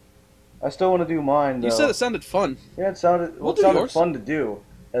 I still want to do mine, though. You said it sounded fun. Yeah, it sounded, We'll it do sounded yours. fun to do.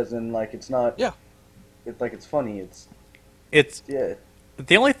 As in, like, it's not... Yeah. It's like, it's funny. It's Yeah.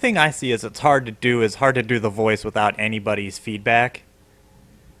 the only thing I see is it's hard to do the voice without anybody's feedback.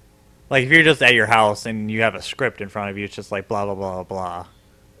 Like if you're just at your house and you have a script in front of you, it's just like blah blah blah blah.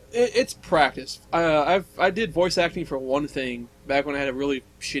 It's practice. I did voice acting for one thing back when I had a really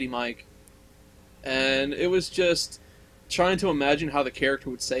shitty mic, and it was just trying to imagine how the character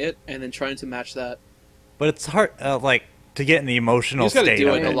would say it, and then trying to match that. But it's hard, like to get in the You emotional just got to state do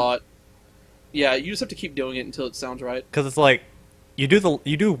of it it. a lot. Yeah, you just have to keep doing it until it sounds right. Because it's like you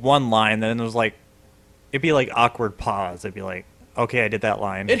do one line, then there's like it'd be like awkward pause. It'd be like, okay, I did that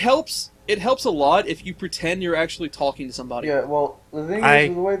line. It helps. It helps a lot if you pretend you're actually talking to somebody. Yeah, well, the thing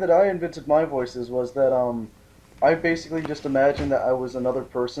is, the way that I invented my voices was that, I basically just imagined that I was another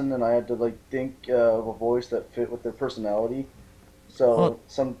person, and I had to, like, think of a voice that fit with their personality. So,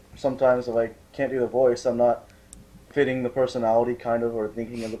 sometimes if I can't do the voice, I'm not fitting the personality, kind of, or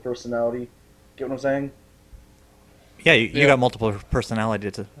thinking of the personality. Get what I'm saying? Yeah, you Yeah. got multiple personality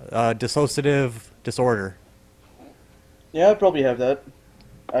dissociative disorder. Yeah, I probably have that.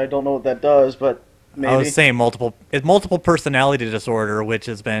 I don't know what that does, but maybe. I was saying multiple personality disorder, which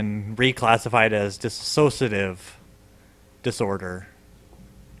has been reclassified as dissociative disorder.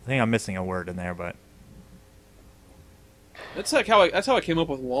 I think I'm missing a word in there, but That's like how I came up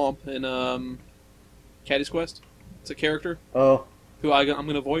with Womp in Caddy's Quest. It's a character Oh, who I'm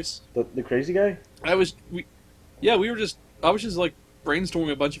gonna voice. the crazy guy? I was just like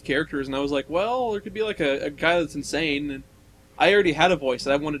brainstorming a bunch of characters, and I was like, well, there could be like a guy that's insane, and I already had a voice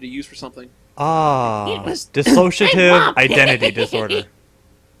that I wanted to use for something. It was- dissociative I'm Womp. identity disorder.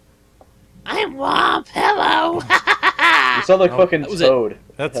 I'm Womp. Hello. You sound like fucking that was it. Toad.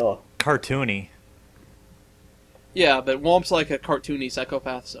 That's Hell. cartoony. Yeah, but Womp's like a cartoony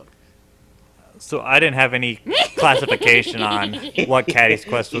psychopath, so. So I didn't have any classification on what Caddy's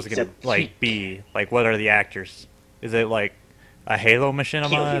Quest was gonna like be. Like, what are the actors? Is it like a Halo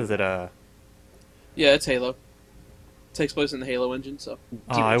machinima? Is it a? Yeah, it's Halo. Takes place in the Halo engine, so.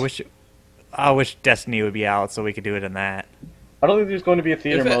 Oh, I wish Destiny would be out so we could do it in that. I don't think there's going to be a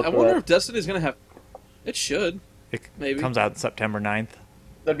theater mode I for wonder that. if Destiny's gonna have. It should. It Maybe. comes out September 9th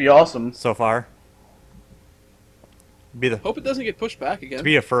That'd be awesome. so far. Hope it doesn't get pushed back again. To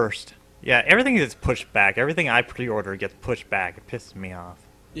be a first. Yeah, everything gets pushed back. Everything I pre-order gets pushed back. It pisses me off.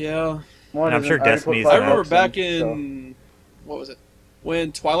 Yeah. One And I'm isn't- sure I already put Destiny's $5 I remember in, back so- in. What was it?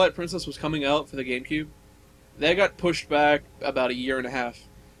 When Twilight Princess was coming out for the GameCube, they got pushed back about a year and a half.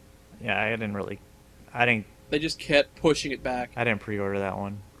 Yeah, I didn't They just kept pushing it back. I didn't pre-order that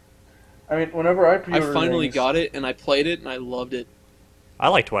one. I mean, whenever I I pre-order finally things, got it, and I played it, and I loved it. I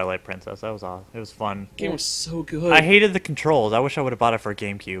like Twilight Princess. That was awesome. It was fun. The game was so good. I hated the controls. I wish I would have bought it for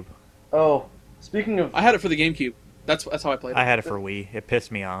GameCube. Oh, speaking of I had it for the GameCube. That's how I played it. I had it for Wii. It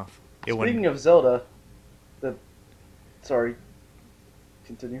pissed me off. It speaking wouldn't of Zelda, sorry,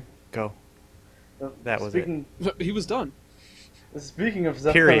 continue. go. That was it. speaking, He was done. Speaking of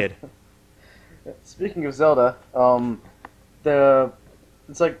Zelda, Period. Speaking of Zelda,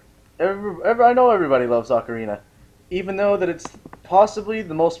 it's like I know everybody loves Ocarina, even though that it's possibly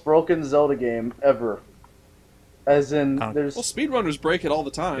the most broken Zelda game ever. As in, there's Well, speedrunners break it all the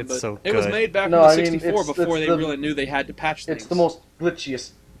time, It's but so it was good. made back No, in I the mean, 64 it's before they the- really knew they had to patch things. it's the most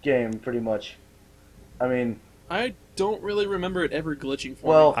glitchiest game, pretty much. I mean, I don't really remember it ever glitching for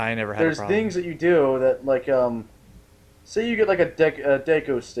well, me. I never had a there's problem. things that you do that, like, say you get like a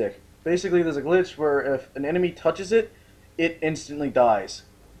Deco stick. Basically, there's a glitch where if an enemy touches it, it instantly dies.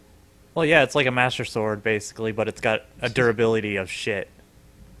 Well, yeah, it's like a Master Sword, basically, but it's got a durability of shit.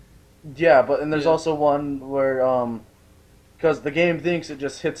 Yeah, but and there's Yeah. also one where because the game thinks it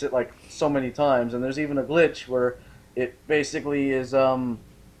just hits it like so many times, and there's even a glitch where it basically is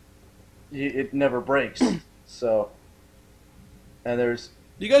it never breaks. So, and there's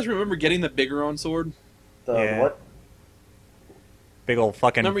Do you guys remember getting the Bigeron sword? the Yeah. what? Big old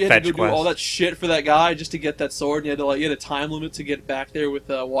fucking Remember you had fetch to go quest. do all that shit for that guy just to get that sword. And you had a time limit to get back there with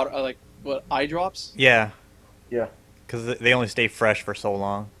water, eye drops. Yeah, Yeah. because they only stay fresh for so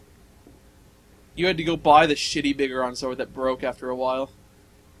long. You had to go buy the shitty Bigeron sword that broke after a while.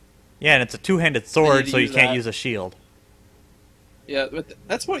 Yeah, and it's a two-handed sword, to so you use can't that. use a shield. Yeah, but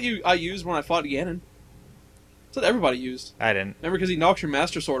that's what I used when I fought Ganon. That's what everybody used. I didn't. Remember, because he knocks your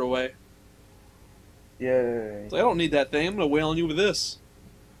Master Sword away. Yay. It's like, I don't need that thing. I'm gonna wail on you with this.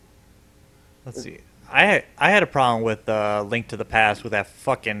 Let's see. I had a problem with Link to the Past with that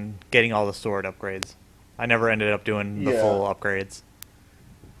fucking getting all the sword upgrades. I never ended up doing the Yeah. full upgrades.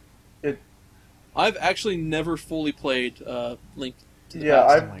 I've actually never fully played Link to the Yeah,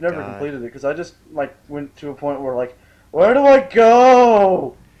 Past. my I've never God. completed it because I just like went to a point where like, where do I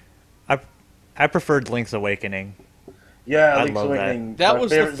go? I preferred Link's Awakening. Yeah, I Link's love that. Awakening. That my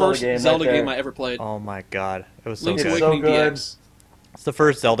was the favorite first Zelda right game there. I ever played. Oh my god, it was so Link's good. It's so Awakening good. DX. It's the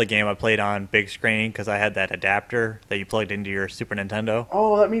first Zelda game I played on big screen because I had that adapter that you plugged into your Super Nintendo.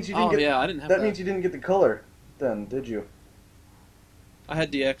 Oh, that means you didn't Oh get. yeah, I didn't have that that. means you didn't get the color, then, did you? I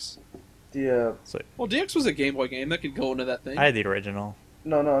had DX. The Well, DX was a Game Boy game that could go into that thing. I had the original.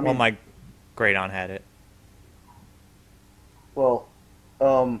 no, I mean, Well, my great aunt had it. well,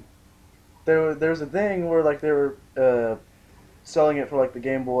 there's a thing where like they were selling it for like the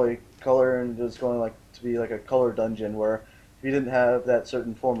Game Boy Color and it was going like to be like a color dungeon where if you didn't have that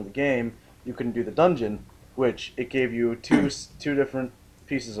certain form of the game, you couldn't do the dungeon, which it gave you two different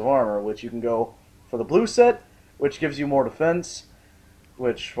pieces of armor, which you can go for the blue set, which gives you more defense.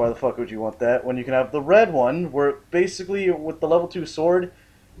 Which, why the fuck would you want that? When you can have the red one, where basically with the level 2 sword,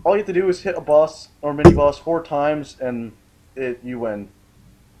 all you have to do is hit a boss or mini boss 4 times and you win.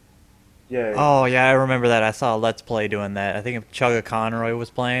 Yay. Oh yeah, I remember that. I saw a Let's Play doing that. I think if Chugga Conroy was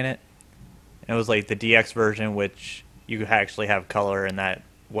playing it. It was like the DX version, which you actually have color, and that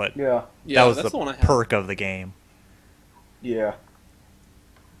Yeah. yeah, that was that's the one I the had. perk of the game. Yeah.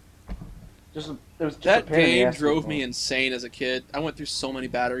 It was just a That pain in the game ass to drove get me going. insane as a kid. I went through so many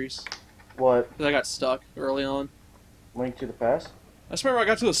batteries What? because I got stuck early on. Link to the Past? I just remember I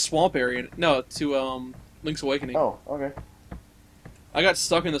got to the swamp area. No, to Link's Awakening. Oh, okay. I got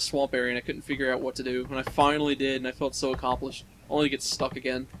stuck in the swamp area and I couldn't figure out what to do. And I finally did, and I felt so accomplished. Only to get stuck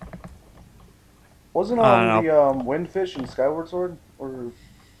again. Wasn't I don't the Windfish and Skyward Sword?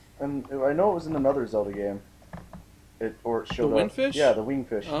 And I know it was in another Zelda game. It showed up. Windfish? Yeah, the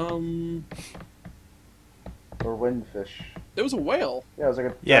Wingfish. Or Windfish. It was a whale. Yeah, it was like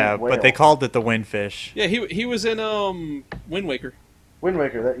a Yeah, giant whale. but they called it the Windfish. Yeah, he was in Wind Waker. Wind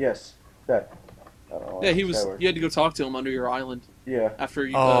Waker, yes. That. I don't know, Yeah, he was. Skyward. You had to go talk to him under your island Yeah. after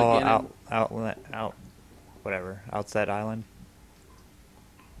you. Oh, Ganon. out, whatever, Outset Island.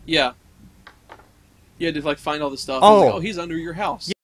 Yeah. You had to like find all the stuff. Oh. Oh, he's under your house.